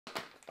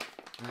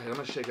All right, I'm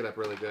gonna shake it up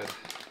really good.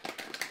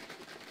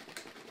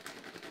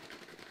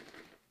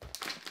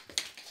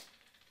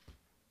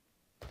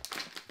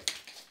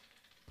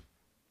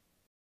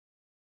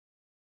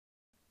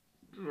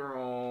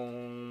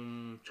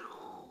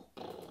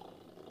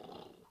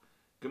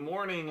 Good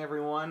morning,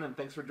 everyone, and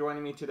thanks for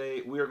joining me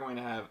today. We are going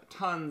to have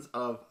tons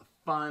of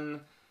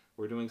fun.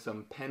 We're doing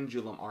some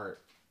pendulum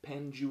art.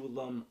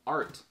 Pendulum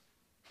art.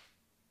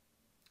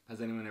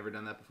 Has anyone ever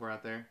done that before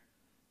out there?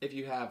 If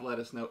you have, let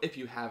us know. If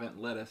you haven't,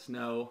 let us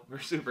know. We're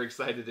super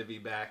excited to be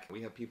back.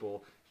 We have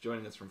people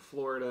joining us from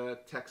Florida,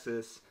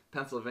 Texas,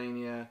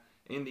 Pennsylvania,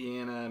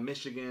 Indiana,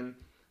 Michigan.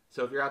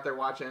 So if you're out there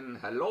watching,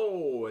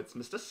 hello, it's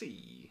Mr.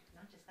 C.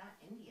 Not just that,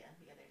 India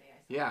the other day. I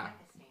saw Yeah,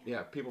 Pakistan.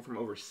 yeah, people from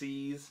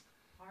overseas,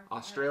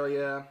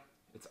 Australia.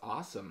 It's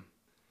awesome.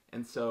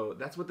 And so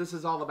that's what this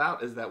is all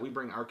about, is that we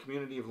bring our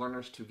community of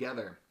learners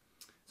together.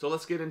 So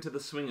let's get into the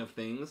swing of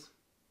things.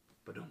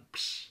 Ba-dum,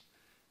 psh.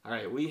 All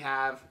right, we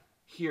have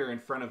here in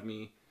front of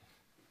me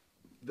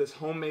this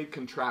homemade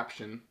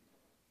contraption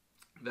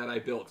that I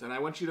built. And I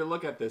want you to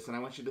look at this and I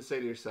want you to say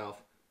to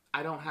yourself,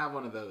 I don't have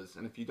one of those.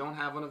 And if you don't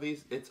have one of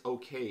these, it's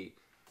okay.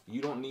 You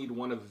don't need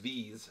one of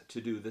these to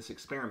do this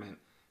experiment,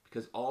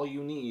 because all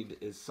you need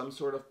is some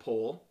sort of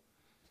pole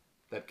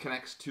that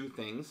connects two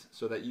things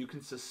so that you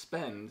can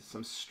suspend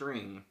some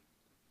string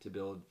to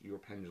build your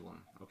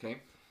pendulum,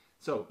 okay?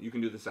 So you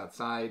can do this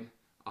outside,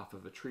 off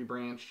of a tree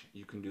branch.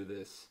 You can do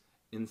this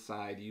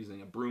inside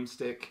using a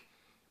broomstick.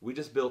 We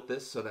just built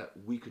this so that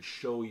we could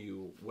show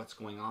you what's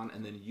going on,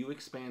 and then you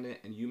expand it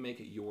and you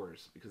make it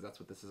yours, because that's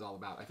what this is all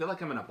about. I feel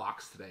like I'm in a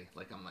box today.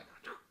 I'm like,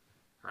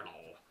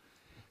 hello.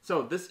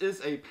 So this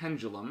is a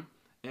pendulum,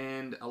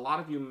 and a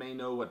lot of you may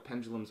know what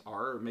pendulums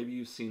are, or maybe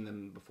you've seen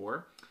them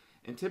before.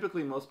 And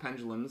typically most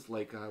pendulums,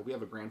 like we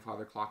have a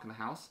grandfather clock in the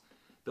house,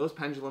 those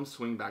pendulums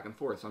swing back and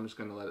forth. So I'm just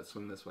going to let it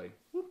swing this way,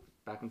 whoop,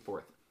 back and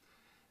forth.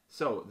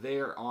 So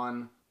they're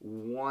on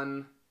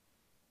one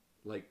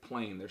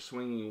plane. They're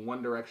swinging in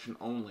one direction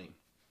only.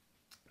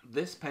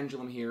 This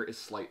pendulum here is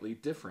slightly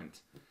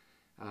different.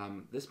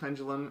 This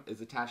pendulum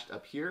is attached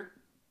up here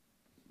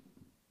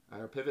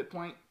at our pivot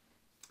point.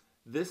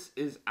 This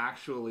is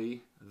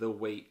actually the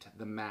weight,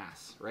 the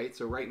mass, right?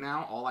 So right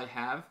now all I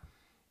have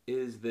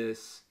is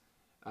this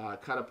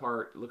cut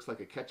apart, looks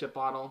like a ketchup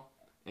bottle,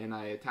 and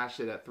I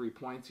attached it at 3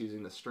 points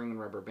using the string and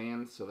rubber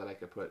bands so that I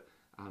could put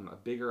a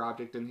bigger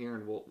object in here,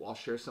 and I'll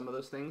share some of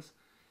those things.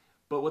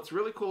 But what's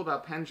really cool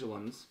about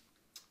pendulums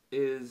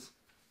is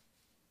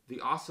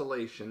the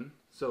oscillation.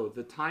 So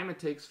the time it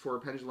takes for a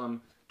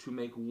pendulum to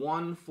make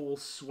one full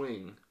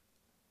swing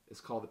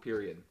is called the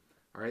period.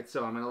 All right,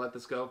 so I'm going to let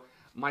this go.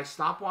 My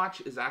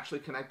stopwatch is actually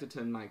connected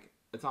to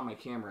it's on my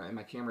camera, and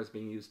my camera is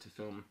being used to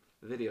film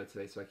the video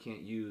today, so I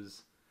can't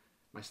use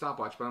my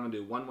stopwatch, but I'm going to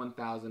do 1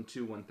 1,000,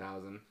 2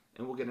 1,000,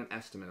 and we'll get an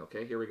estimate,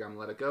 okay? Here we go. I'm going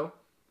to let it go.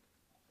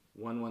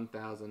 1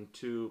 1,000,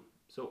 2,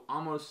 so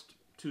almost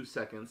 2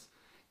 seconds.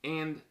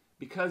 And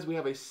because we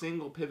have a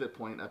single pivot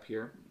point up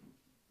here,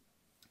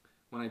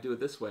 when I do it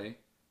this way,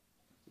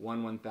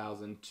 1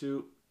 1,000,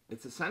 2,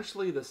 it's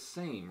essentially the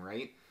same,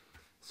 right?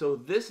 So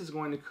this is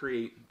going to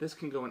create, this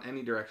can go in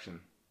any direction.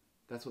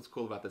 That's what's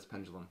cool about this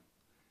pendulum.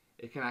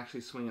 It can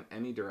actually swing in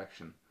any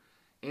direction.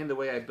 And the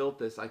way I built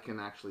this, I can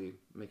actually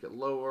make it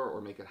lower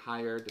or make it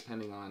higher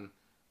depending on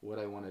what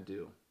I want to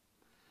do.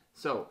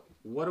 So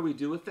what do we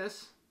do with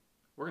this?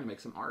 We're going to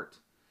make some art.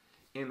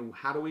 And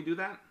how do we do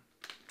that?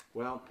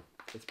 Well,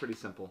 it's pretty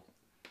simple.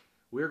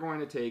 We're going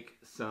to take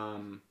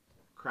some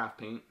craft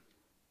paint,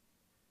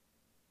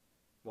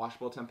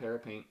 washable tempera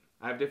paint.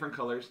 I have different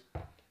colors.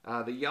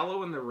 The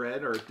yellow and the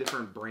red are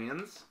different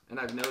brands, and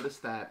I've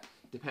noticed that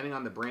depending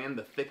on the brand,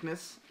 the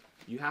thickness,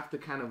 you have to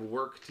kind of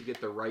work to get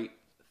the right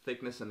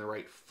thickness and the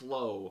right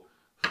flow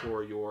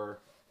for your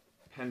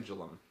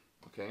pendulum,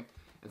 okay?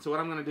 And so what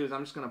I'm going to do is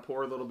I'm just going to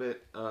pour a little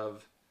bit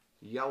of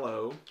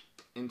yellow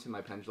into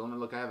my pendulum.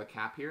 And look, I have a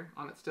cap here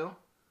on it still. I'm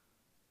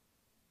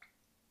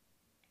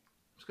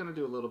just going to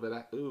do a little bit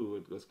of, ooh,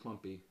 it goes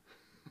clumpy.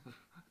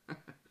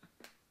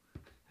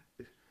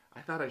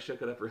 I thought I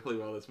shook it up really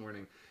well this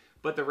morning.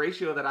 But the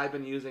ratio that I've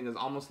been using is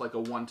almost like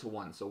a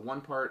 1-to-1. So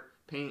 1 part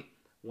paint,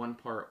 1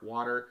 part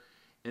water.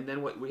 And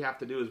then what we have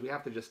to do is we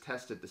have to just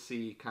test it to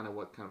see kind of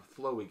what kind of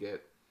flow we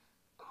get.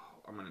 Oh,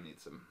 I'm going to need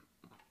some.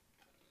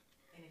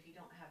 And if you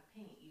don't have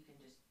paint, you can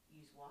just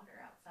use water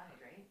outside,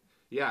 right?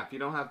 Yeah, if you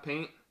don't have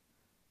paint,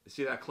 you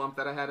see that clump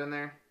that I had in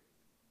there?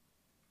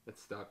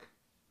 It's stuck.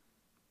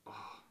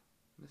 Oh,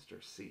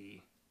 Mr.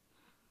 C.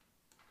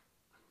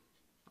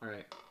 All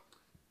right.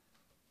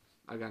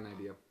 I got an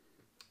idea.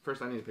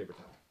 First, I need a paper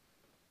towel.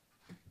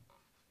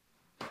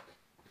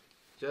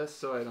 Just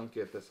so I don't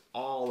get this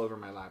all over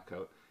my lab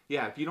coat.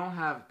 Yeah, if you don't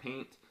have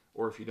paint,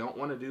 or if you don't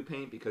want to do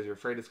paint because you're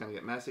afraid it's going to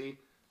get messy,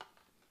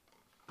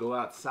 go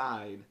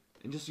outside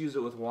and just use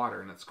it with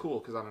water. And it's cool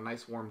because on a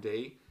nice warm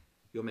day,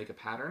 you'll make a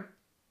pattern,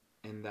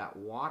 and that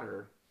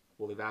water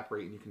will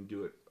evaporate, and you can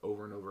do it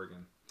over and over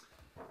again.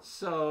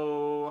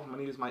 So I'm going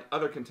to use my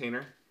other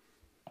container.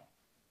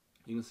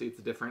 You can see it's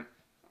different,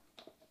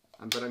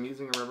 but I'm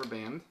using a rubber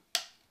band.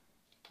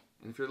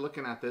 And if you're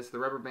looking at this, the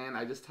rubber band,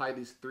 I just tie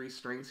these 3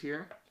 strings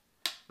here.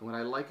 And what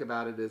I like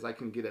about it is I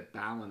can get it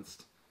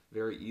balanced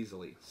very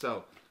easily.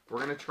 So we're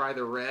going to try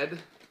the red.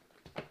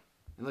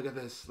 And look at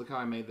this. Look how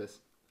I made this.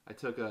 I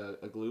took a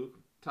glue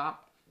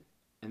top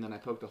and then I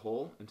poked a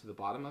hole into the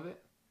bottom of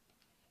it.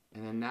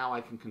 And then now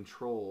I can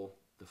control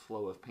the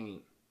flow of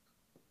paint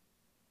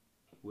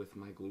with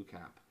my glue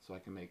cap. So I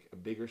can make a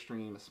bigger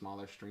stream, a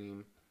smaller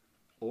stream,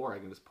 or I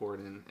can just pour it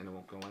in and it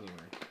won't go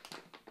anywhere.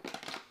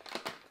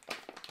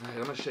 All right,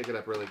 I'm going to shake it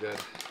up really good.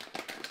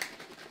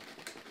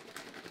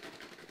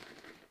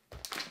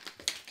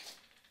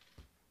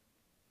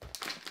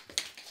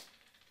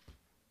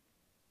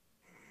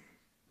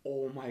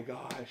 Oh my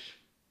gosh.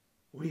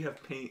 We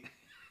have paint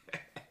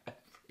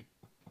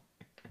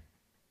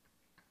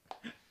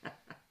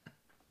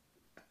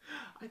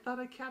I thought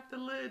I capped the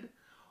lid.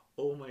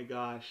 Oh my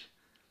gosh.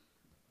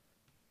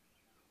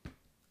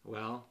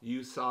 Well,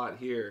 you saw it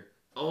here.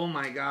 Oh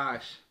my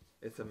gosh.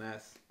 It's a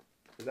mess.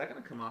 Is that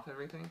going to come off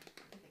everything?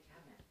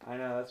 I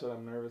know, that's what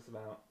I'm nervous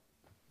about.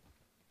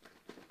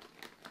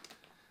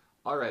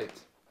 All right.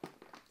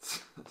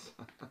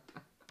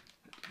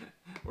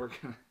 We're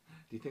gonna.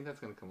 Do you think that's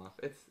gonna come off?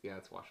 Yeah,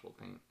 it's washable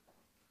paint.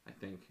 I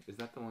think. Is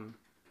that the one?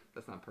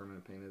 That's not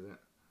permanent paint, is it?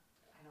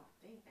 I don't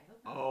think. I hope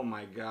not. Oh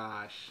my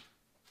gosh.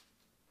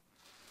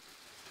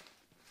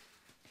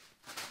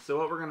 So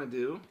what we're gonna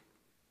do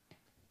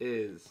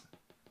is,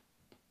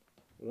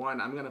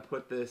 one, I'm gonna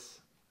put this.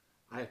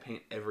 I have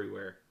paint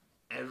everywhere.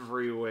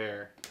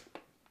 Everywhere.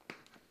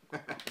 Can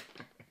I have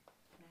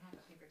a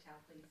paper towel,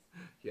 please?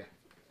 Yeah.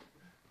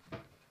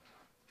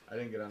 I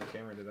didn't get on the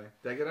camera, did I?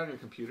 Did I get on your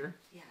computer?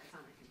 Yeah, it's on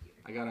my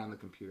computer. I got it on the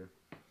computer.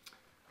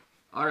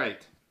 All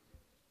right.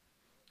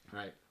 All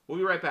right. We'll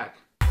be right back.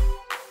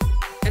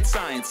 It's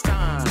science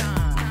time.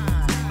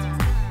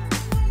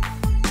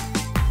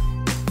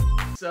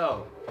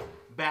 So,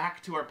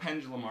 back to our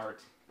pendulum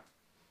art.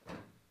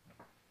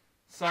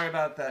 Sorry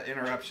about that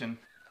interruption.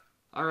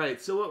 All right.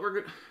 So what we're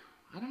going to...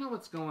 I don't know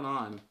what's going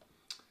on.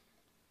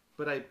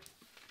 But I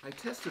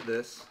tested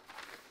this.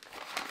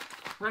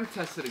 We're going to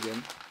test it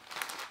again.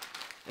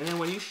 And then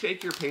when you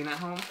shake your paint at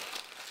home,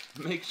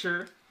 make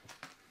sure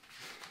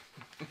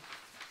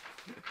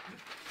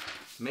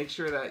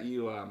that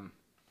you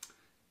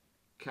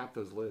cap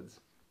those lids.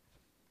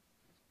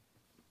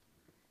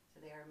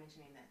 So they are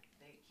mentioning that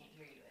they can't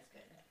hear you as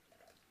good.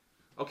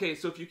 Okay,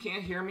 so if you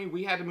can't hear me,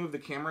 we had to move the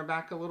camera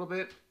back a little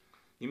bit.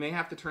 You may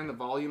have to turn the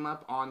volume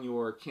up on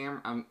your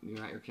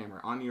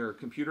on your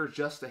computer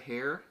just a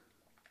hair.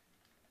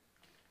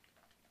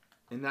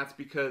 And that's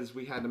because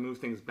we had to move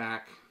things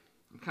back.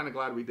 I'm kind of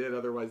glad we did,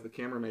 otherwise the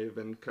camera may have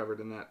been covered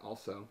in that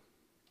also.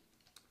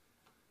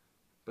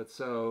 But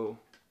so,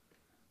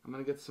 I'm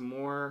going to get some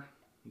more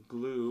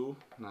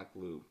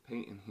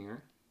paint in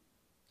here.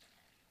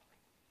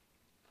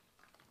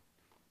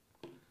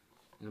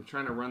 And I'm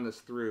trying to run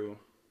this through.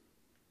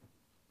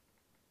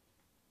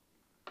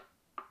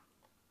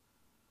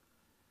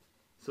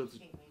 So it's, Do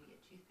you think maybe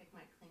a toothpick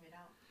might clean it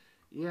out?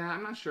 yeah,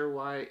 I'm not sure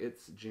why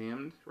it's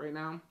jammed right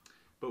now.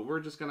 But we're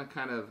just going to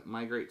kind of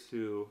migrate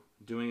to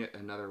doing it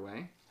another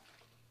way.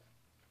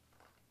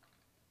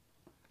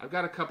 I've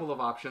got a couple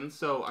of options.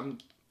 So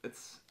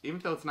even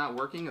though it's not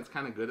working, it's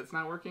kind of good it's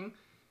not working,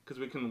 because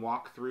we can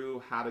walk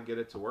through how to get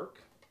it to work.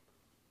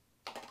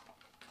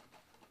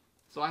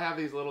 So I have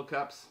these little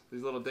cups,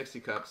 these little Dixie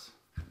cups.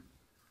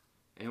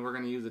 And we're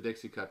going to use a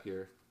Dixie cup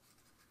here.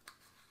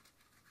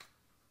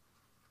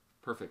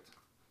 Perfect.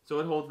 So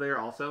it holds there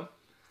also.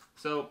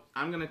 So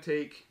I'm going to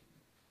take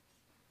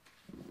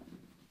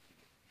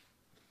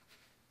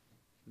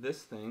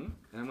this thing,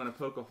 and I'm going to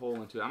poke a hole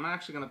into it. I'm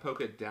actually going to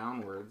poke it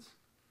downwards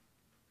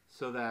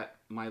so that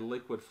my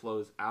liquid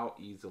flows out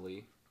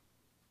easily.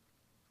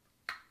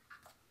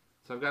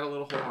 So I've got a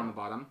little hole on the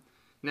bottom.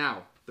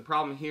 Now, the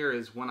problem here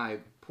is when I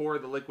pour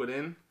the liquid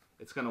in,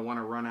 it's going to want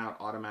to run out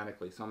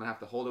automatically. So I'm going to have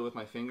to hold it with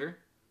my finger.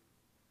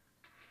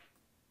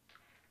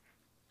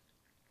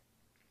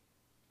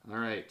 All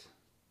right.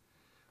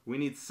 We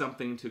need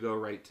something to go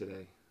right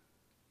today.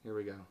 Here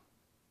we go.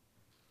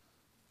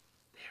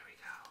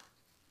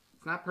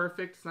 It's not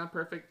perfect. It's not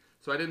perfect.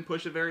 So I didn't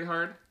push it very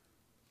hard.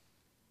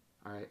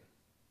 All right.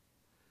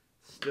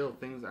 Still,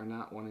 things are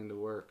not wanting to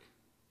work.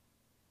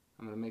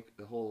 I'm going to make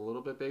the hole a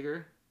little bit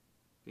bigger,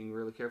 being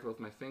really careful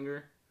with my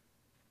finger.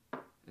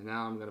 And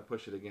now I'm going to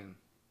push it again.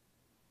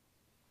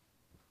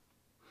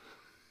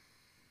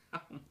 Oh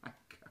my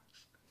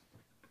gosh.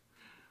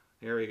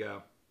 Here we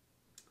go.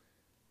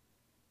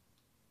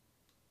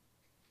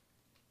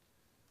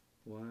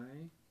 Why?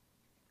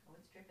 Oh,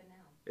 it's dripping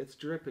now. It's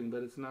dripping,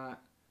 but it's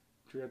not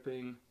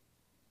dripping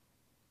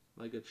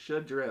like it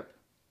should drip.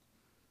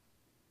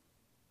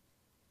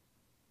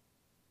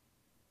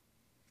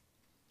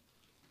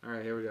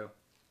 Alright, here we go.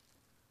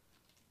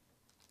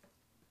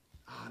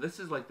 Oh, this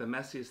is like the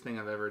messiest thing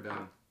I've ever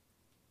done.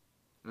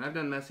 And I've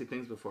done messy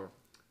things before.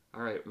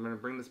 Alright, I'm going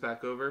to bring this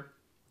back over.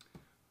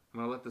 I'm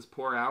going to let this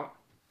pour out.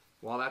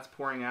 While that's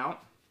pouring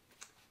out,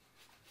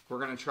 we're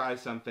going to try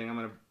something. I'm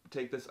going to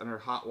take this under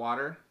hot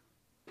water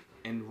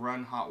and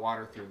run hot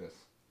water through this.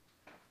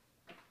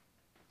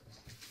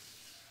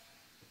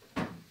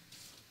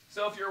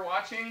 So if you're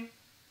watching,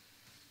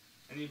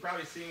 and you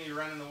probably see me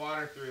running the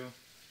water through,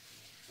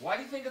 why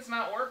do you think it's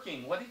not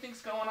working? What do you think's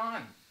going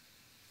on?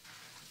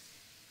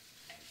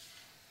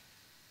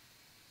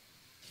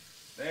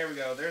 There we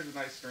go. There's a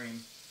nice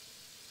stream.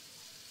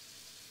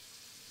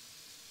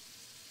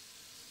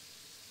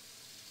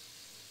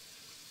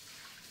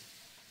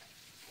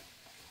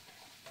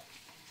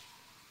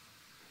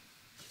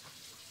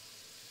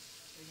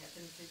 We had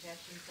some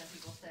suggestions. Some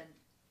people said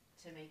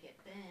to make it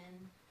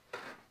thin, to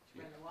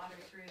run the water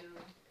through.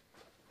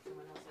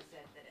 Someone also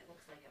said that it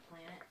looks like a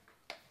planet.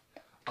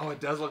 Oh,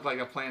 it does look like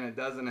a planet,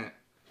 doesn't it?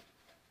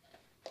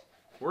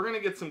 We're going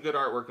to get some good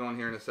artwork going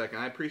here in a second.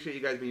 I appreciate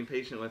you guys being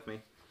patient with me.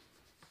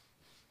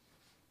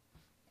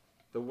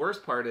 The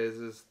worst part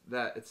is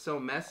that it's so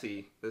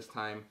messy this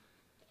time.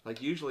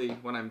 Like usually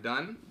when I'm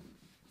done,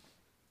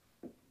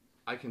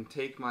 I can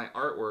take my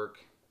artwork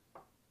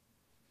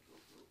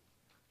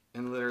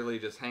and literally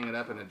just hang it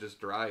up and it just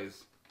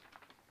dries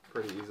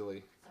pretty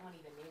easily. Someone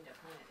even named a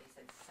planet. They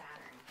said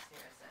Saturn,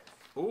 Sarah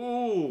says.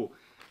 Ooh,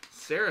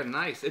 Sarah,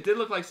 nice. It did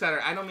look like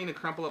Saturn. I don't mean to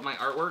crumple up my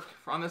artwork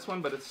on this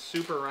one, but it's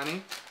super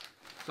runny.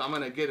 So I'm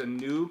going to get a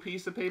new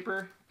piece of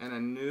paper and a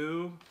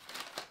new...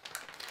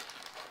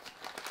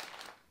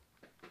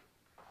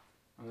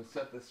 I'm going to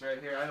set this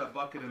right here. I have a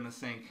bucket in the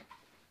sink.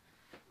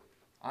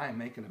 I am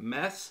making a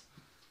mess.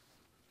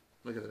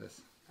 Look at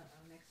this.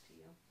 Uh-oh, next to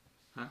you.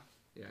 Huh?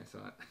 Yeah, I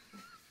saw it.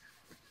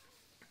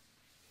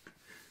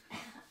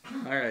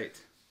 All right.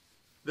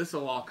 This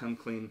will all come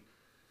clean.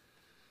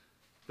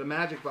 The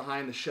magic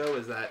behind the show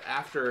is that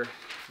after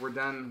we're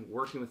done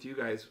working with you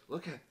guys,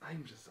 look at,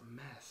 I'm just a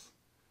mess.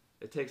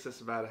 It takes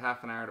us about a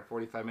half an hour to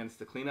 45 minutes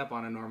to clean up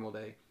on a normal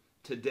day.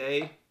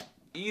 Today,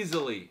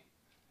 easily,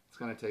 it's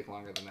going to take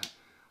longer than that.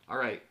 All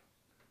right.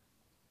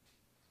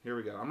 Here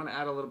we go. I'm going to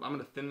add a little, I'm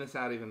going to thin this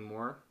out even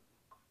more.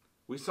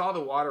 We saw the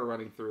water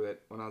running through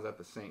it when I was at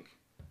the sink.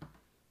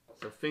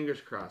 So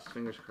fingers crossed,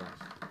 fingers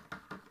crossed.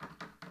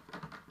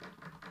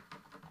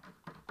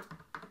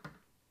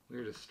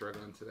 We're just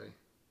struggling today.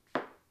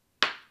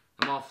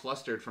 I'm all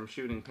flustered from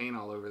shooting paint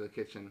all over the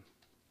kitchen.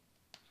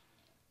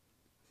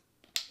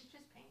 It's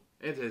just paint.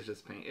 It is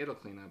just paint. It'll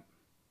clean up.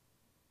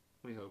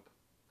 We hope.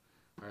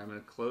 All right, I'm going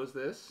to close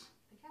this.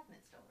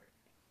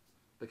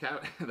 The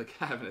cabinets still work. The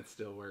cabinets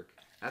still work.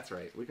 That's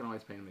right. We can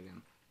always paint them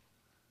again.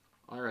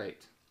 All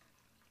right.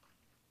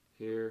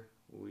 Here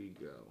we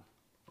go.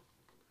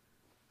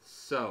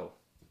 So,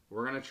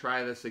 we're going to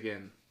try this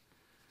again.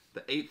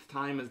 The 8th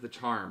time is the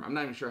charm. I'm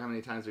not even sure how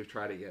many times we've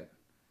tried it yet.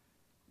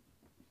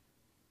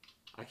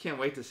 I can't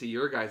wait to see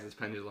your guys'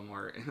 pendulum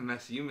art and the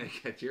mess you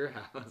make at your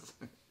house.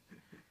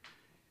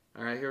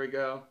 All right, here we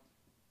go.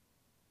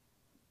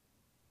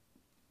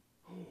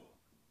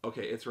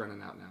 Okay, it's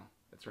running out now.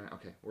 It's running.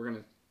 Okay,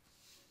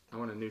 I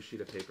want a new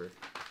sheet of paper.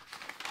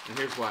 And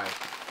here's why.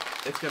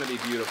 It's going to be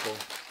beautiful.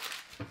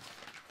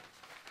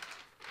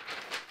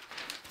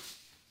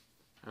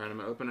 All right, I'm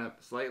going to open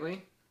up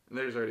slightly. And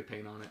there's already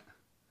paint on it.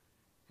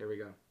 Here we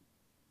go.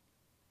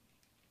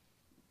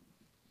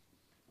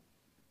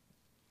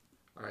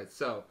 All right,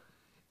 so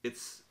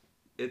it's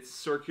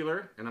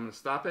circular, and I'm going to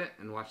stop it,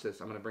 and watch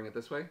this. I'm going to bring it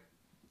this way.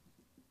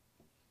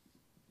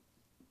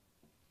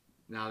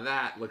 Now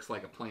that looks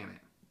like a planet.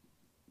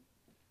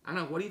 I don't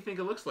know, what do you think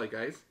it looks like,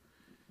 guys?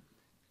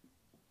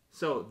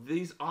 So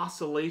these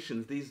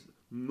oscillations, these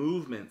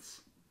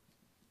movements,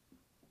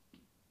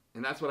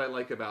 and that's what I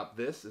like about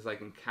this, is I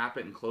can cap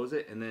it and close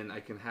it, and then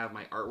I can have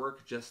my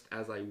artwork just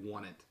as I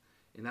want it.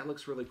 And that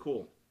looks really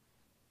cool.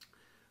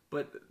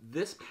 But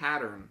this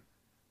pattern,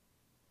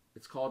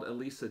 it's called a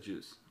Lisa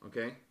juice,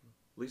 okay?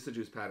 Lisa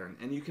juice pattern.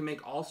 And you can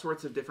make all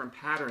sorts of different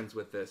patterns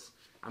with this.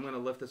 I'm going to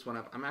lift this one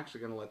up. I'm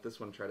actually going to let this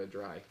one try to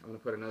dry. I'm going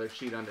to put another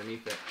sheet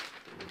underneath it.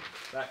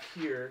 Back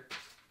here,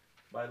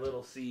 by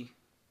little C.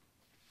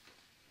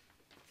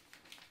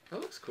 That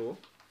looks cool.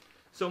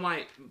 So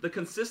the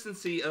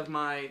consistency of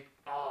my,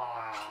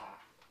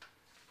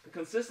 the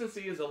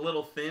consistency is a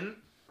little thin,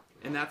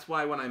 and that's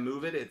why when I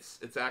move it,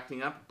 it's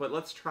acting up. But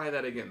let's try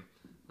that again.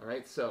 All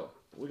right, so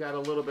we got a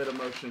little bit of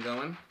motion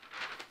going.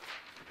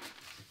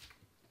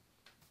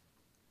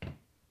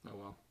 Oh,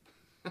 well.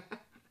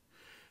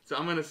 So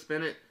I'm going to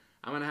spin it.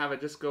 I'm going to have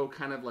it just go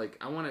kind of like,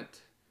 I want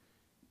it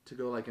to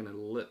go like an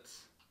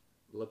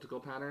elliptical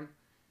pattern.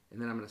 And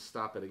then I'm going to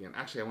stop it again.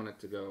 Actually, I want it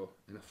to go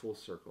in a full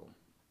circle.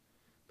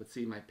 But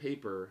see, my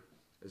paper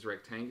is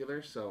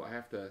rectangular, so I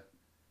have to,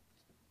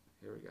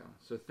 here we go.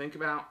 So think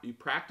about, you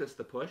practice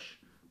the push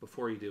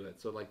before you do it.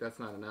 So like that's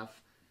not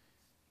enough.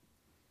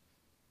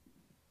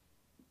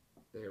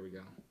 There we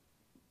go.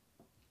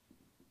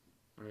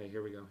 All right,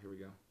 here we go, here we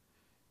go.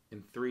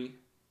 In 3,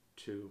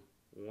 2,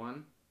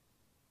 1.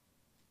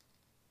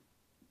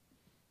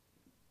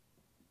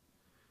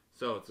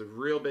 So it's a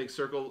real big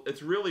circle.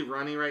 It's really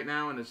runny right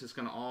now, and it's just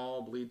going to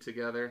all bleed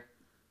together.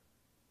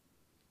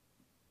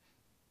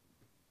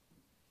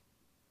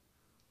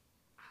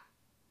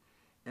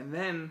 And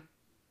then,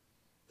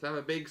 to have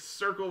a big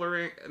circle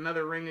or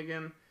another ring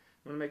again,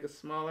 I'm going to make a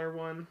smaller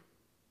one.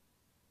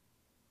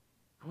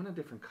 I want a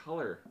different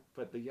color,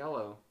 but the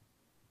yellow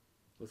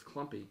was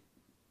clumpy.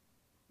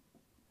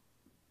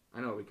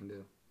 I know what we can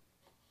do.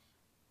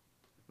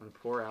 I'm going to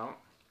pour out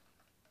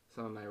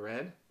some of my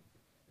red.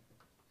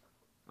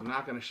 I'm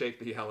not going to shake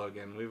the yellow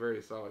again. We've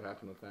already saw what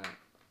happened with that.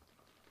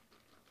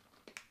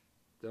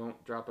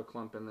 Don't drop a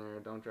clump in there.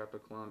 Don't drop a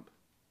clump.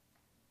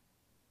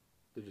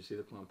 Did you see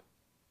the clump?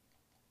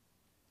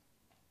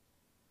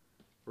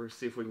 We're going to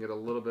see if we can get a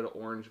little bit of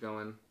orange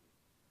going.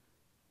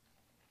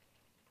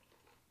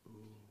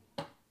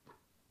 Ooh.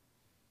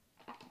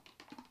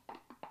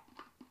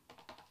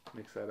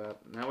 Mix that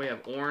up. Now we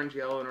have orange,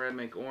 yellow, and red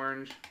make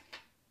orange.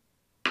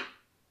 And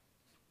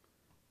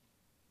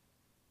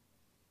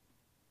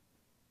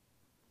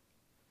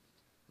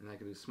I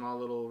can do small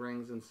little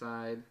rings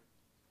inside.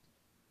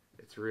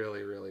 It's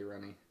really, really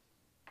runny.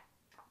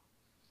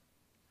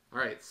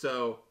 Alright,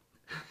 so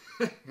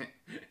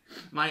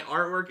my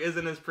artwork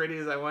isn't as pretty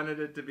as I wanted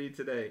it to be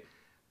today.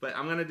 But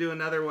I'm going to do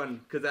another one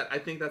because I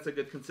think that's a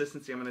good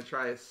consistency. I'm going to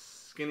try a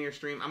skinnier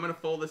stream. I'm going to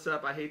fold this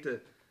up. I hate to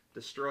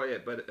destroy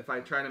it, but if I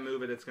try to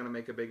move it, it's going to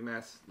make a big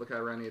mess. Look how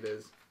runny it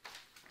is.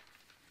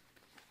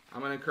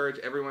 I'm going to encourage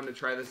everyone to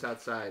try this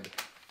outside.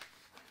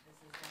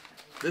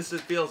 This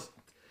feels...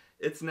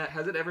 It's not.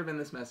 Has it ever been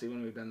this messy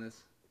when we've done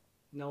this?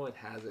 No, it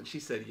hasn't.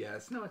 She said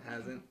yes. No, it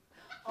hasn't.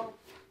 Oh.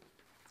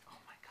 Oh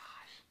my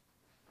gosh.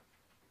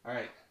 All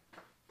right.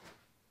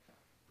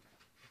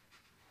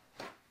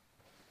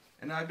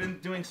 And I've been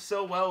doing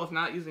so well with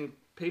not using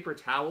paper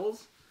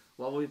towels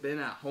while we've been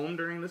at home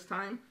during this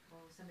time.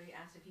 Well, somebody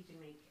asked if you can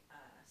make a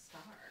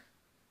star.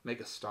 Make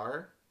a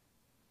star?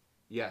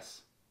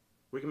 Yes.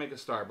 We can make a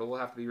star, but we'll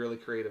have to be really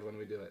creative when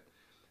we do it.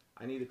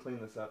 I need to clean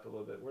this up a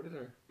little bit. Where did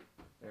our...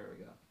 There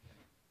we go.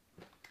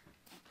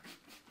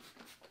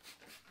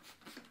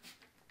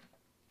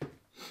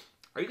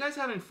 Are you guys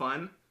having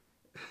fun?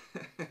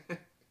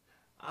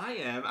 I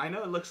am. I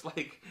know it looks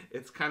like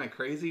it's kind of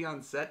crazy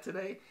on set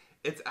today.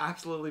 It's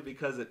absolutely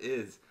because it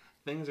is.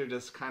 Things are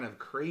just kind of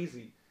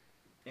crazy.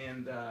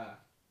 And,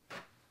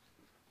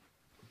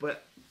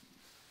 but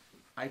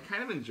I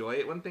kind of enjoy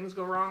it when things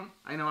go wrong.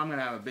 I know I'm going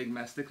to have a big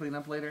mess to clean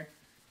up later.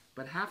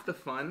 But half the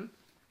fun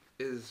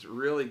is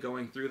really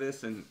going through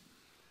this and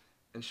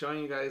showing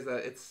you guys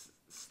that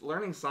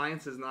learning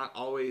science is not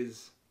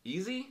always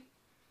easy.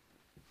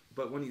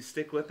 But when you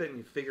stick with it and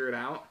you figure it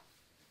out,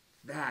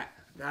 that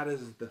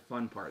is the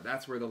fun part.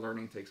 That's where the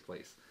learning takes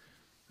place,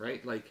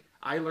 right? Like,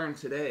 I learned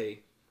today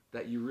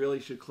that you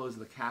really should close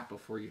the cap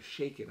before you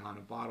shake it on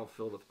a bottle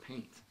filled with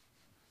paint.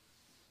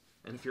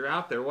 And if you're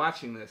out there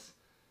watching this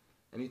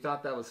and you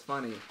thought that was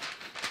funny,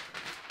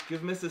 give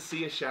Mrs.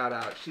 C a shout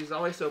out. She's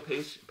always so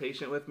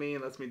patient with me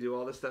and lets me do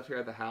all this stuff here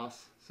at the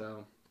house.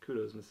 So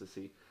kudos, Mrs.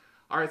 C.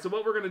 All right, so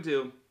what we're going to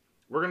do,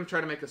 we're going to try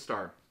to make a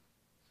star.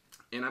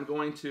 And I'm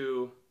going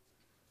to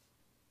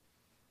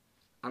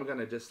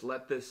just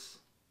let this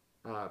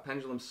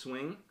pendulum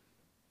swing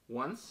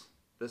once,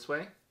 this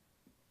way.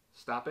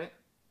 Stop it.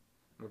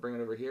 I'm going to bring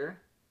it over here.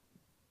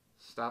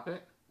 Stop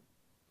it.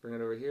 Bring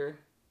it over here.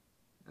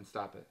 And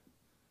stop it.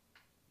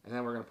 And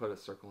then we're going to put a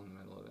circle in the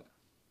middle of it.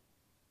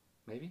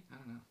 Maybe? I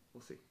don't know.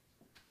 We'll see.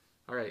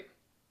 All right.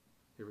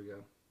 Here we go.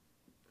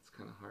 It's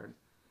kind of hard.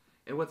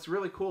 And what's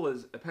really cool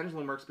is a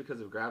pendulum works because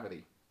of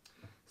gravity.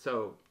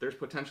 So there's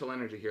potential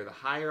energy here. The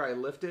higher I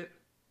lift it,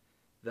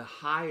 the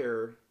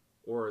higher...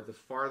 or the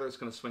farther it's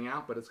going to swing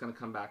out, but it's going to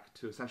come back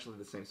to essentially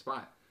the same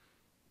spot.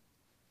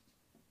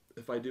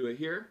 If I do it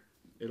here,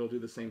 it'll do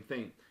the same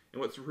thing.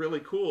 And what's really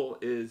cool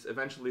is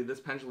eventually this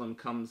pendulum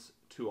comes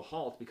to a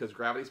halt because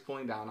gravity's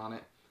pulling down on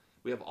it.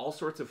 We have all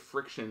sorts of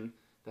friction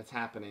that's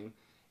happening,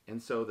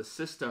 and so the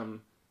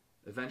system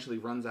eventually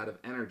runs out of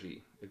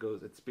energy.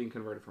 It's being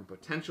converted from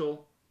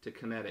potential to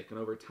kinetic, and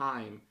over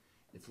time,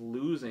 it's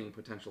losing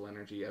potential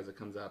energy as it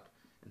comes up,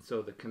 and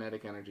so the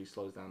kinetic energy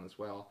slows down as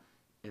well.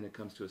 And it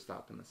comes to a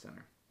stop in the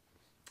center.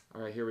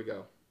 All right, here we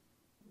go.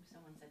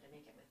 Someone said to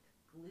make it with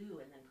glue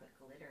and then put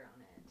glitter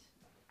on it.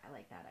 I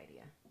like that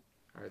idea.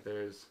 All right,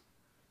 there's...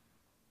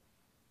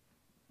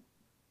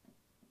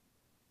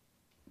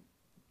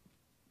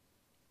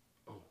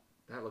 Oh,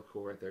 that looked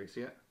cool right there. You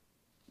see it?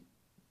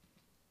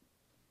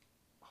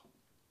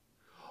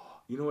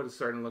 Oh. You know what it's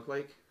starting to look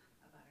like?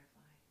 A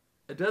butterfly.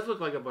 It does look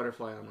like a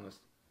butterfly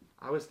almost.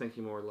 I was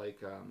thinking more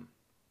like an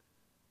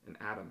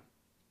atom.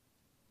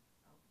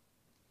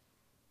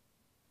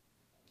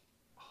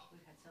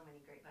 So many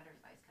great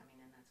butterflies coming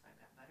in, that's why I've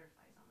got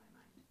butterflies on my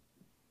mind.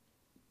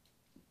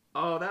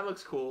 Oh, that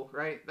looks cool,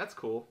 right? That's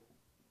cool.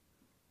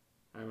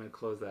 I'm going to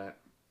close that.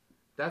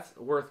 That's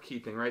worth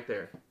keeping right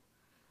there.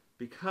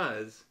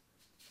 Because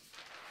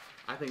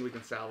I think we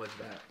can salvage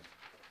that.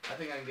 I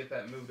think I can get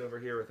that moved over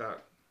here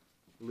without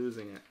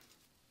losing it.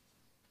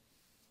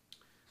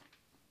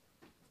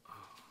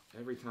 Oh,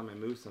 every time I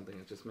move something,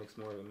 it just makes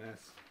more of a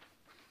mess.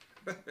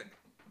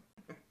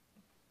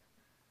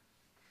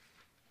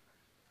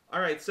 All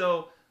right,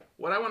 so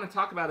what I want to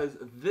talk about is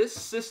this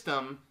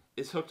system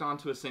is hooked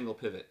onto a single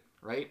pivot,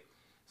 right?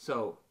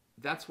 So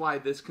that's why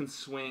this can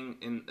swing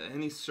in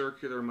any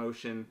circular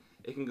motion.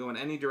 It can go in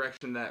any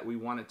direction that we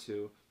want it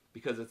to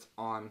because it's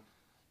on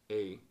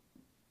a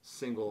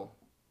single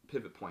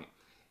pivot point.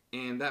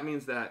 And that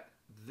means that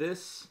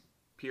this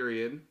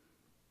period,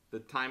 the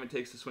time it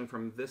takes to swing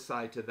from this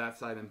side to that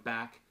side and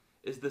back,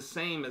 is the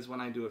same as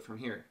when I do it from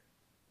here.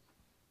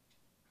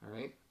 All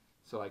right?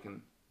 So I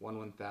can 1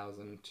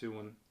 1,000, 2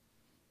 1,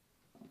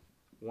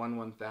 1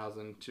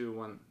 1,000, 2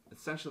 1,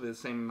 essentially the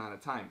same amount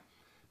of time.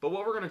 But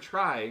what we're going to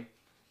try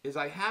is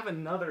I have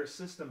another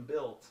system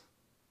built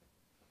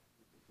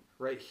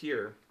right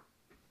here.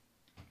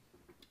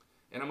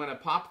 And I'm going to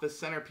pop the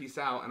centerpiece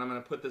out and I'm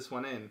going to put this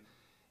one in.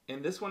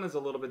 And this one is a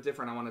little bit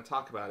different. I want to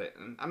talk about it.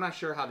 And I'm not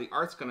sure how the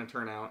art's going to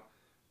turn out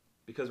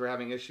because we're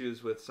having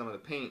issues with some of the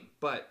paint.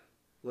 But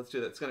let's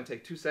do that. It's going to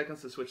take 2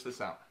 seconds to switch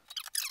this out.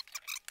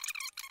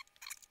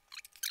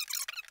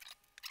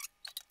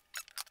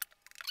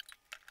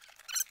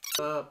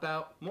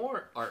 About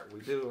more art.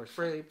 We do our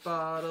spray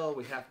bottle.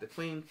 We have to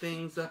clean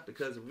things up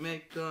because we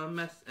make a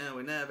mess and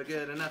we never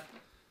get enough.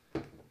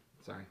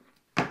 Sorry.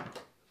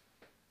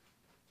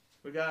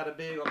 We got a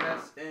big old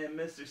mess in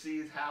Mr.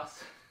 C's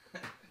house.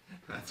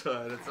 That's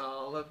what it's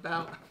all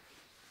about.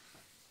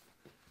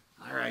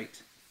 All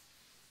right.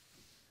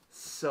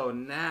 So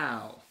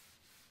now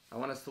I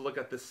want us to look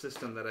at this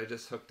system that I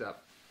just hooked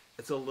up.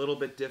 It's a little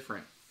bit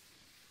different.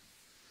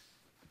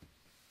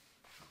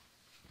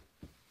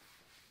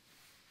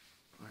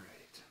 All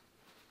right.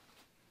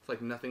 It's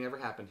like nothing ever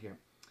happened here.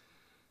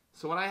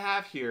 So what I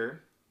have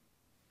here,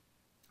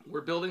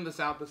 we're building this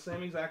out the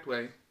same exact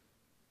way.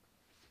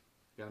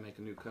 Gotta make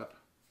a new cup.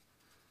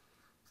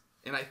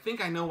 And I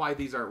think I know why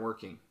these aren't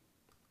working.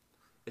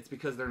 It's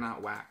because they're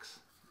not wax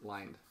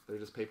lined. They're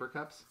just paper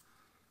cups.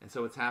 And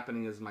so what's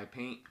happening is my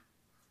paint,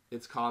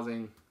 it's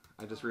causing,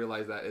 I just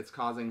realized that it's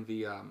causing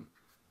the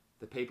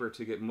paper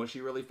to get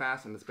mushy really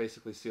fast, and it's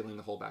basically sealing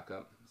the hole back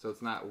up. So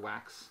it's not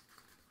wax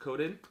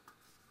coated.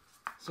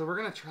 So we're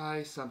gonna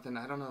try something.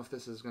 I don't know if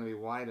this is gonna be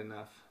wide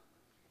enough.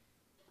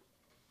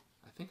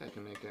 I think I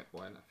can make it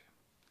wide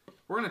enough.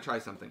 We're gonna try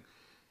something.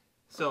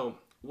 So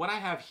what I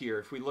have here,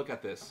 if we look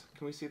at this,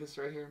 can we see this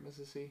right here,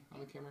 Mrs. C, on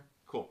the camera?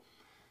 Cool.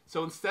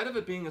 So instead of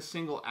it being a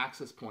single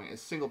axis point, a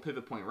single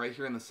pivot point right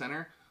here in the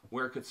center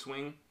where it could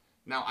swing,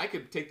 now I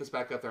could take this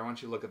back up there. I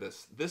want you to look at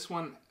this. This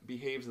one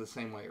behaves the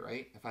same way,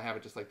 right? If I have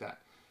it just like that.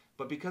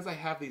 But because I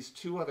have these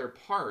two other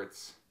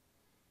parts,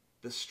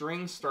 the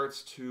string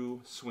starts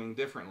to swing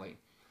differently.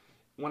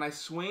 When I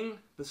swing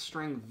the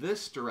string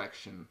this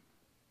direction,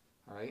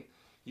 all right,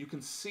 you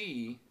can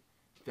see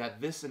that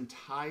this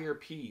entire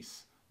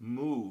piece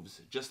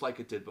moves just like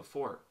it did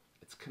before.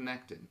 It's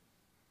connected.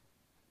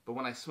 But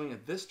when I swing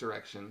it this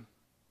direction,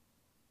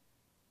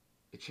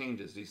 it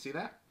changes. Do you see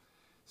that?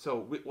 So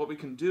what we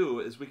can do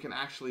is we can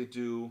actually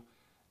do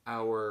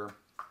our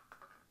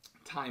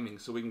timing.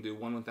 So we can do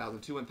 1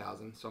 1,000, 2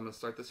 1,000. So I'm going to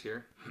start this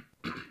here.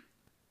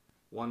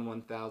 1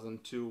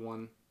 1,000, 2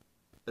 1.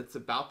 It's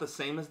about the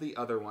same as the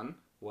other one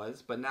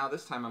was, but now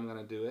this time I'm going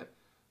to do it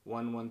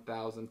 1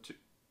 1,000, 2.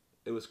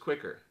 It was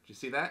quicker. Do you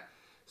see that?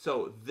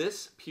 So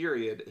this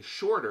period is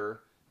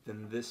shorter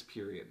than this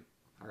period,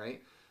 all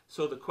right?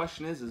 So the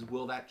question is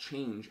will that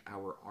change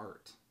our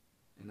art?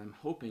 And I'm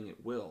hoping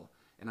it will.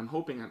 And I'm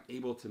hoping I'm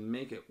able to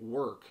make it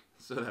work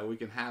so that we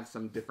can have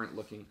some different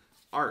looking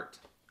art.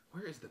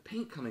 Where is the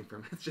paint coming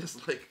from? It's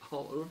just like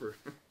all over.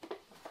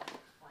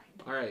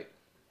 All right,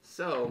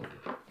 so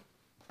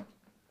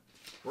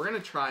we're gonna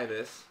try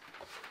this.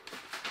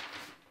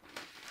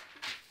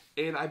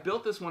 And I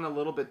built this one a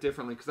little bit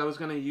differently because I was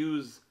gonna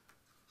use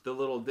the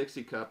little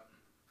Dixie cup,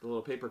 the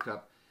little paper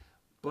cup,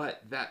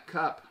 but that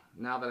cup,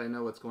 now that I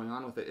know what's going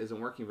on with it, isn't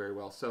working very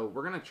well. So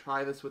we're going to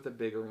try this with a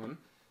bigger one.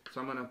 So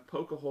I'm going to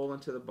poke a hole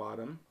into the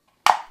bottom.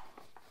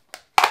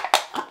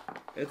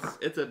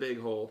 It's a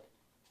big hole.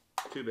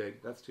 Too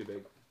big. That's too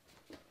big.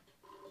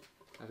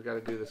 I've got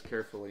to do this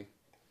carefully.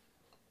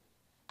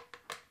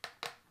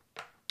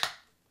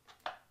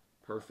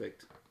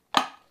 Perfect.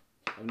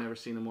 I've never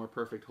seen a more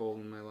perfect hole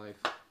in my life.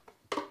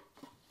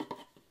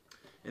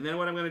 And then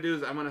what I'm going to do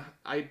is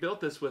I built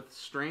this with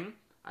string.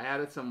 I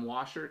added some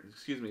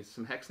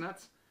some hex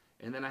nuts.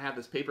 And then I have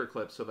this paper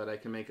clip so that I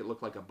can make it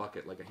look like a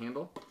bucket, like a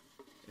handle.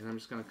 And I'm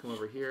just going to come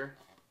over here.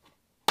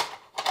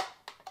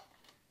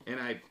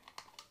 And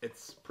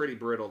it's pretty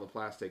brittle, the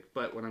plastic.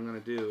 But what I'm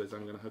going to do is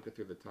I'm going to hook it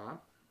through the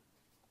top.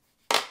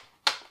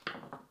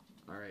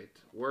 All right,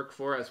 work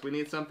for us. We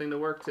need something to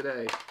work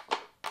today.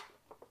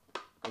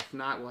 If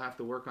not, we'll have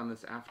to work on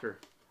this after.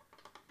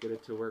 Get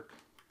it to work.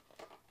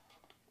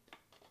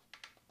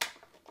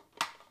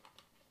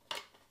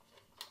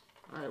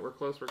 All right, we're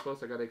close, we're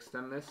close. I got to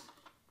extend this.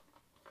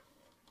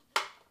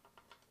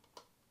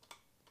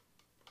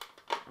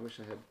 I wish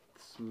I had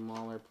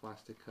smaller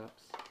plastic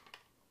cups.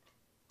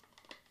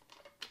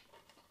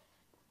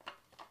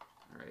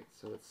 All right,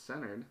 so it's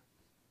centered.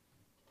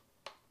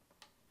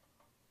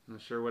 I'm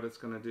not sure what it's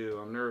going to do.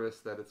 I'm nervous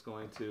that it's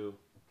going to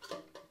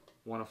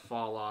want to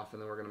fall off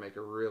and then we're going to make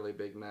a really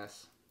big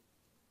mess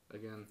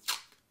again.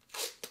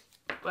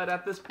 But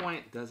at this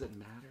point, does it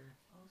matter?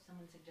 Oh,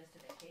 someone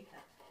suggested a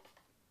K-cup.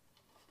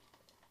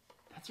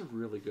 That's a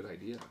really good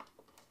idea.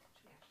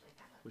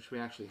 Which we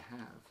actually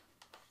have.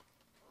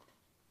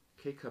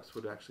 K-cups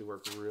would actually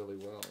work really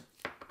well.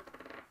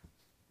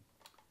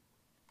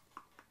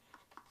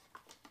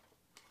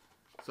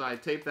 So I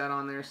taped that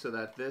on there so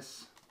that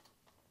this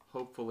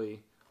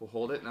hopefully will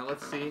hold it. Now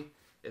let's see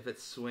if it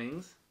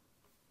swings.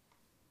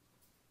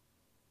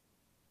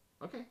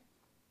 Okay.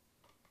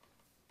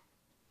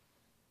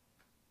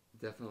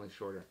 Definitely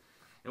shorter.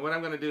 And what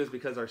I'm going to do is,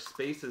 because our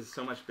space is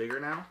so much bigger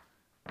now,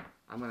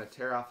 I'm going to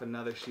tear off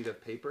another sheet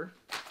of paper.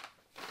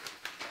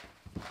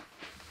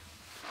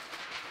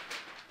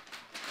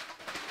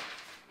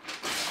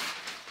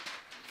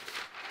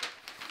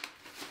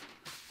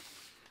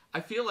 I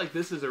feel like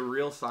this is a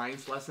real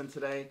science lesson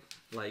today.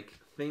 Like,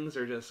 things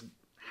are just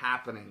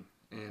happening.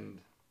 And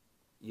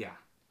yeah,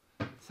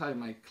 that's how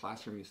my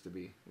classroom used to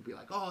be. We'd be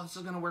like, oh, this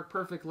is going to work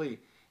perfectly.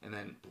 And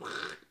then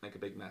make a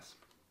big mess.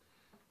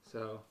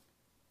 So,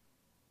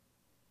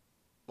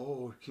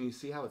 oh, can you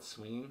see how it's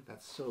swinging?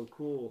 That's so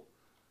cool.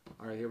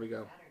 All right, here we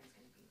go.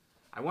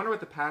 I wonder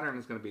what the pattern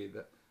is going to be.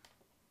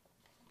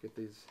 Get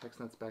these hex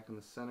nuts back in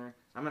the center.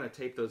 I'm going to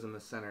tape those in the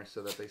center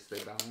so that they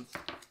stay balanced.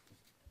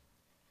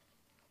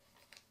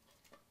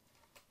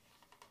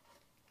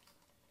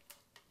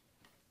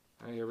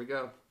 All right, here we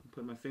go.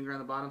 Put my finger on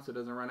the bottom so it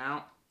doesn't run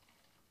out.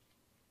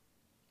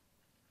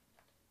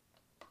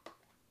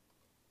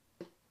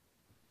 Let's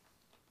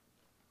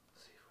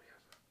see if we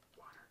have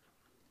water.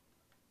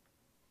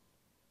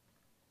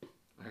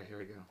 All right, here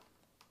we go.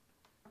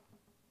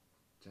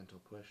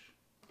 Gentle push.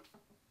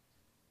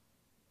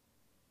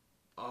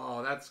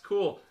 Oh, that's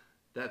cool.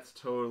 That's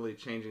totally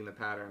changing the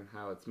pattern,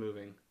 how it's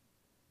moving.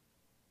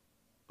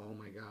 Oh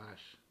my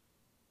gosh.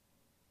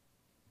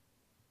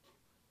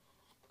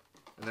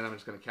 And then I'm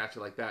just going to catch it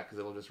like that because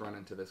it'll just run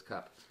into this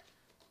cup.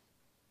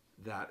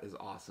 That is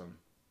awesome.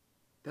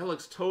 That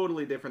looks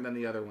totally different than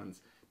the other ones.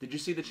 Did you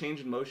see the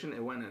change in motion?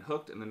 It went and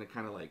hooked and then it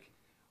kind of like,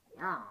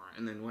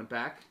 and then went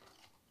back.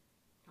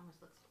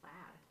 Almost looks plaid.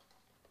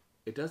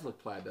 It does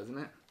look plaid, doesn't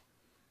it?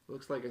 It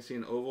looks like I see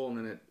an oval and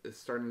then it's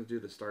starting to do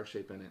the star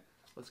shape in it.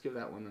 Let's give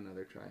that one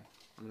another try.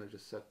 I'm going to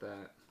just set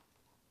that.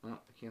 Oh,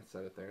 I can't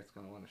set it there. It's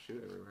going to want to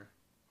shoot everywhere.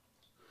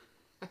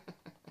 I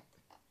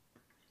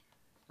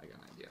got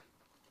an idea.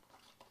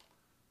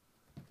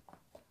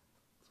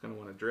 It's going to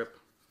want to drip.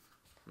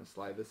 I'm going to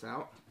slide this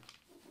out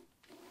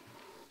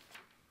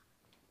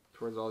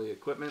towards all the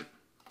equipment.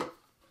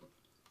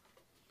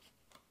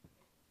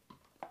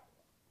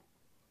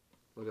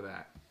 Look at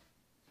that.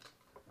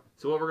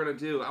 So what we're going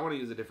to do, I want to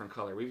use a different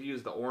color. We've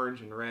used the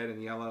orange and red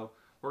and yellow.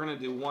 We're going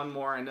to do one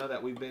more. I know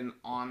that we've been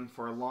on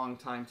for a long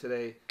time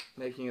today,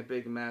 making a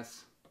big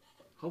mess.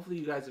 Hopefully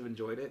you guys have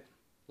enjoyed it.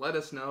 Let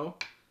us know.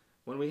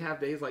 When we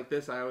have days like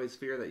this, I always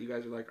fear that you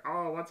guys are like,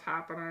 oh, what's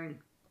happening?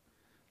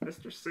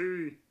 Mr.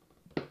 C.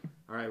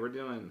 All right, we're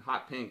doing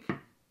hot pink.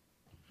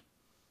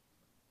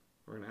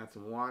 We're going to add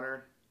some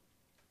water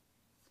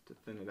to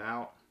thin it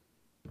out.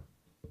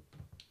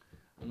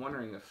 I'm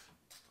wondering if...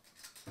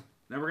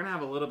 Now we're going to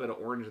have a little bit of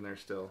orange in there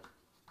still,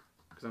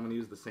 because I'm going to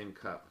use the same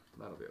cup.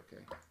 That'll be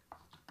okay.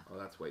 Oh,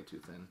 that's way too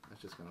thin.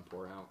 That's just going to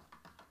pour out.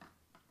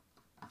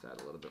 Let's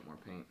add a little bit more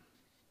paint.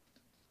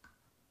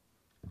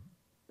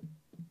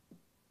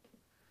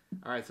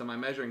 All right, so my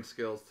measuring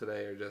skills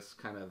today are just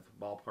kind of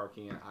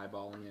ballparking it,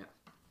 eyeballing it.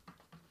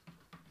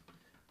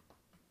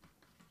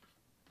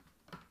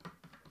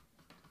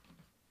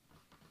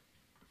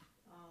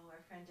 Oh,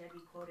 our friend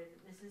Debbie quoted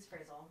Mrs.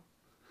 Frizzle.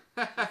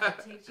 She said,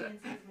 take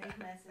chances, make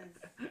messes,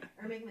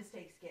 or make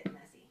mistakes, get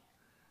messy.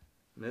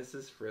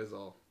 Mrs.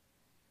 Frizzle.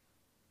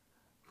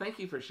 Thank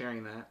you for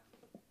sharing that.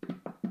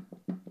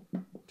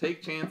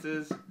 Take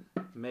chances,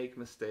 make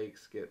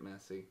mistakes, get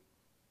messy.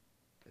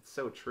 It's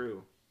so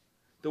true.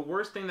 The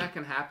worst thing that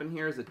can happen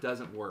here is it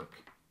doesn't work.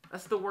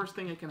 That's the worst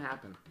thing that can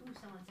happen. Ooh,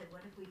 someone said,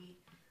 what if we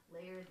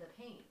layer the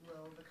paint?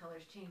 Will the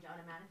colors change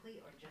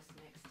automatically or just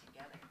mix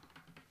together?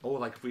 Oh,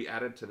 like if we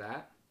added to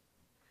that?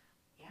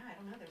 Yeah, I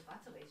don't know. There's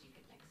lots of ways you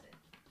could mix it.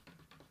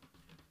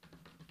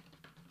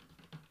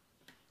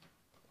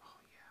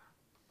 Oh,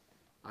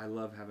 yeah. I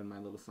love having my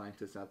little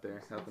scientists out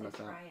there helping us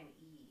out. Try an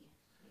E.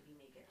 Maybe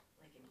make it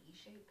like an E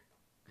shape.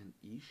 An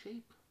E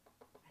shape?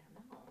 I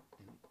don't know.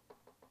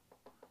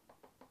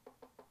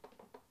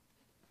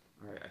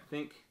 All right, I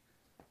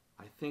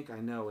think I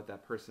know what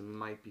that person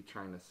might be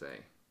trying to say.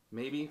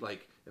 Maybe,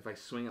 like, if I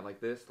swing it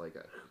like this, like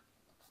a...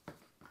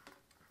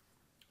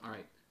 All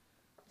right.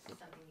 This is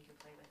something you can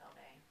play with all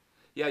day.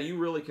 Yeah, you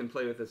really can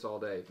play with this all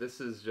day.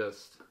 This is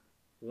just,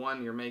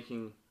 one, you're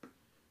making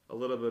a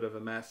little bit of a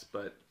mess,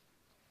 but...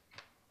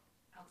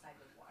 Outside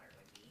with water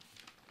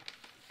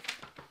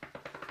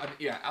would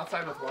be... yeah,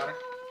 outside with water.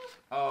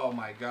 Oh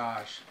my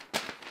gosh.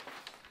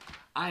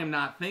 I am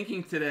not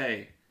thinking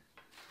today.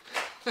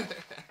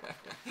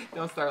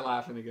 Don't start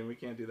laughing again. We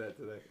can't do that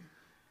today.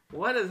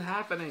 What is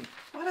happening?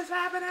 What is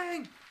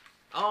happening?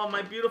 Oh,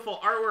 my beautiful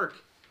artwork.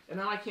 And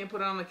now I can't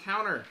put it on the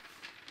counter.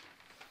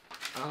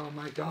 Oh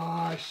my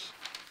gosh.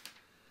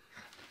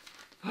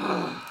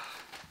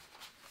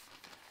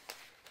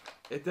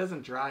 It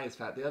doesn't dry as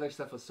fast. The other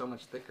stuff was so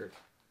much thicker.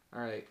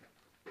 All right.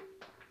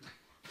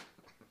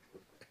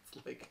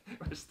 It's like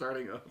we're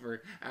starting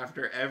over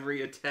after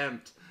every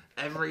attempt.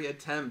 Every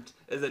attempt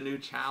is a new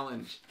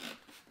challenge.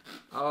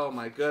 Oh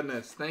my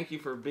goodness. Thank you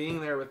for being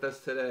there with us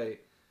today.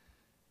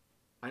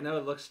 I know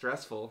it looks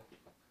stressful.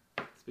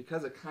 It's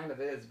because it kind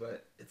of is,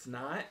 but it's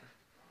not.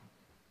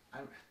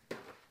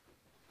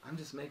 I'm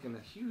just making a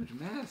huge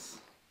mess.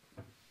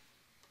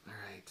 All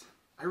right.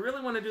 I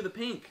really want to do the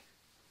pink.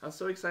 I was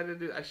so excited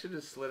to do. I should have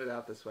just slid it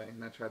out this way and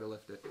not try to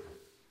lift it.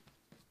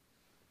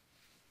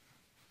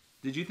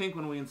 Did you think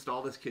when we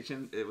installed this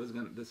kitchen,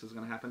 this was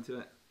gonna happen to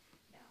it?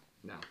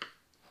 No.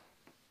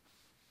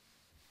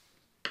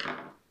 No.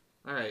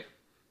 All right.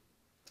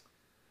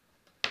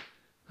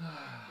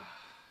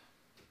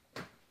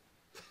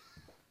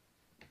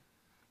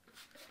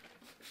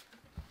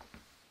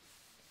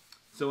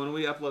 So when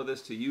we upload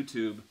this to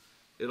YouTube,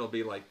 it'll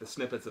be like the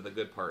snippets of the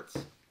good parts,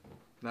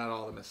 not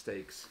all the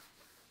mistakes.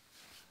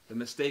 The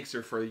mistakes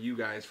are for you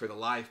guys, for the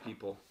live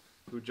people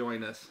who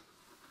join us,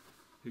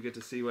 who get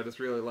to see what it's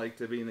really like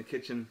to be in the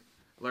kitchen,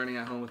 learning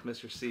at home with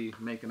Mr. C,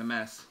 making a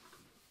mess.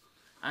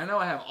 I know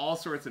I have all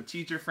sorts of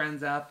teacher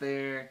friends out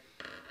there,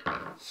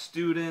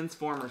 students,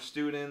 former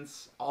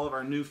students, all of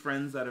our new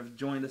friends that have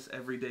joined us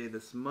every day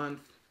this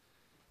month.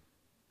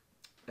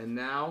 And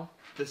now,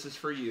 this is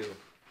for you.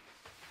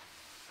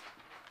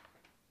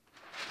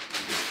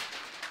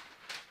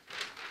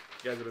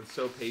 You guys have been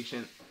so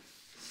patient,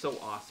 so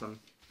awesome.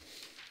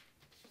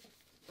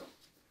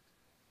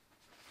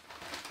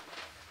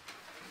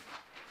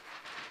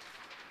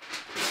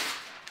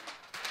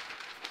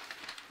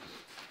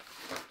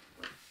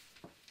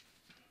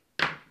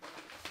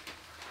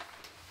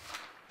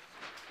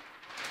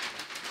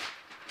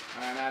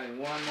 I'm adding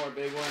one more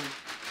big one.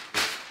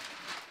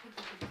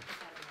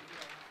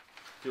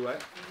 Do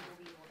what?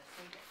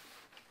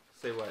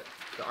 Say what?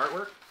 The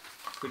artwork?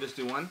 We just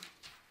do one?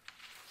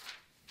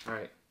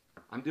 Alright.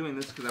 I'm doing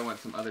this because I want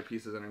some other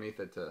pieces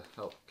underneath it to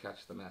help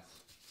catch the mess.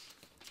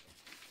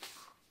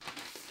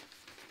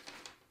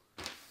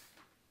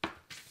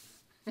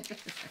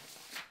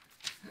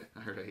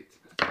 Alright.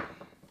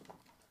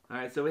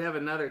 Alright, so we have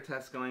another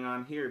test going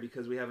on here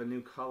because we have a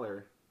new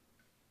color.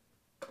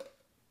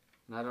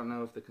 And I don't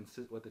know if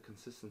what the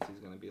consistency is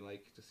going to be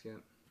like just yet.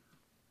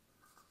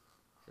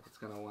 If it's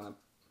going to want to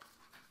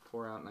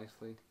pour out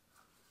nicely.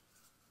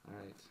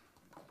 Alright,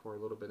 pour a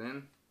little bit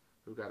in.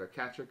 We've got our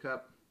catcher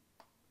cup.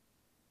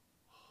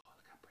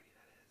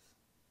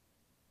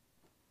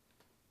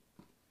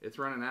 It's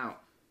running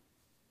out.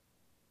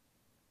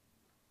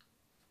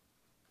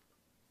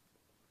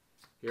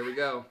 Here we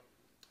go.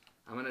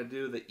 I'm going to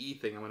do the E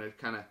thing. I'm going to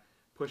kind of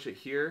push it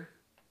here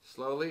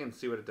slowly and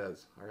see what it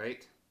does. All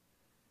right?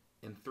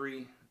 In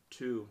 3,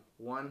 2,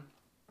 1.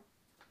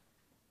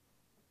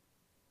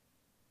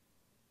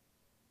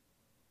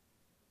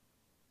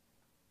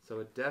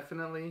 So it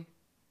definitely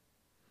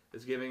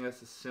is giving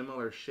us a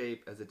similar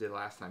shape as it did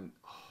last time.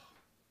 Oh,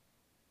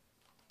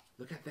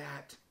 look at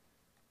that.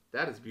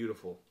 That is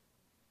beautiful.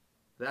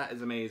 That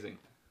is amazing.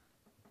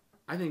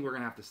 I think we're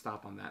going to have to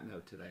stop on that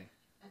note today.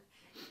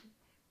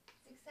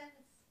 Success.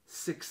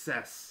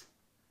 Success.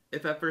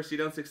 If at first you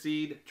don't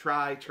succeed,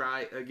 try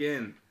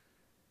again.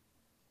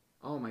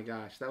 Oh my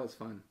gosh, that was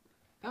fun.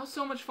 That was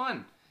so much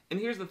fun. And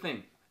here's the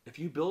thing. If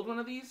you build one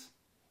of these,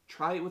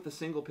 try it with a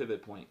single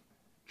pivot point.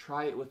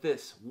 Try it with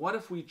this. What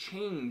if we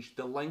change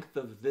the length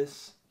of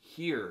this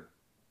here?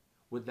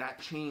 Would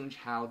that change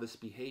how this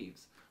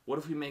behaves? What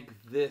if we make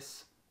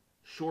this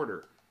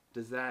shorter?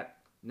 Does that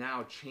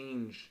now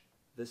change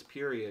this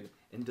period?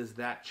 And does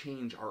that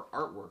change our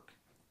artwork?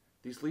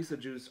 These Lisa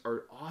Juice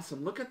are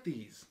awesome. Look at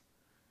these.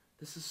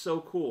 This is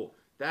so cool.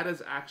 That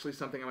is actually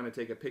something I'm going to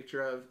take a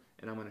picture of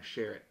and I'm going to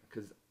share it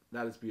because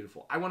that is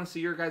beautiful. I want to see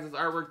your guys'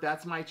 artwork.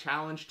 That's my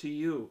challenge to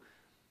you.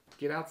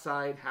 Get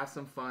outside, have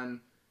some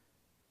fun,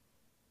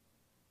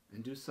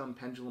 and do some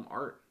pendulum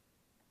art.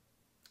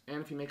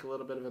 And if you make a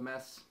little bit of a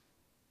mess,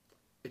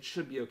 it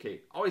should be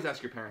okay. Always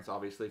ask your parents,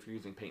 obviously, if you're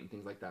using paint and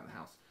things like that in the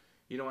house.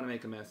 You don't want to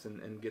make a mess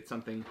and get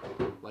something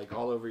like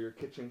all over your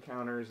kitchen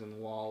counters and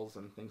walls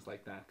and things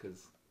like that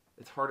because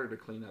it's harder to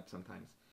clean up sometimes.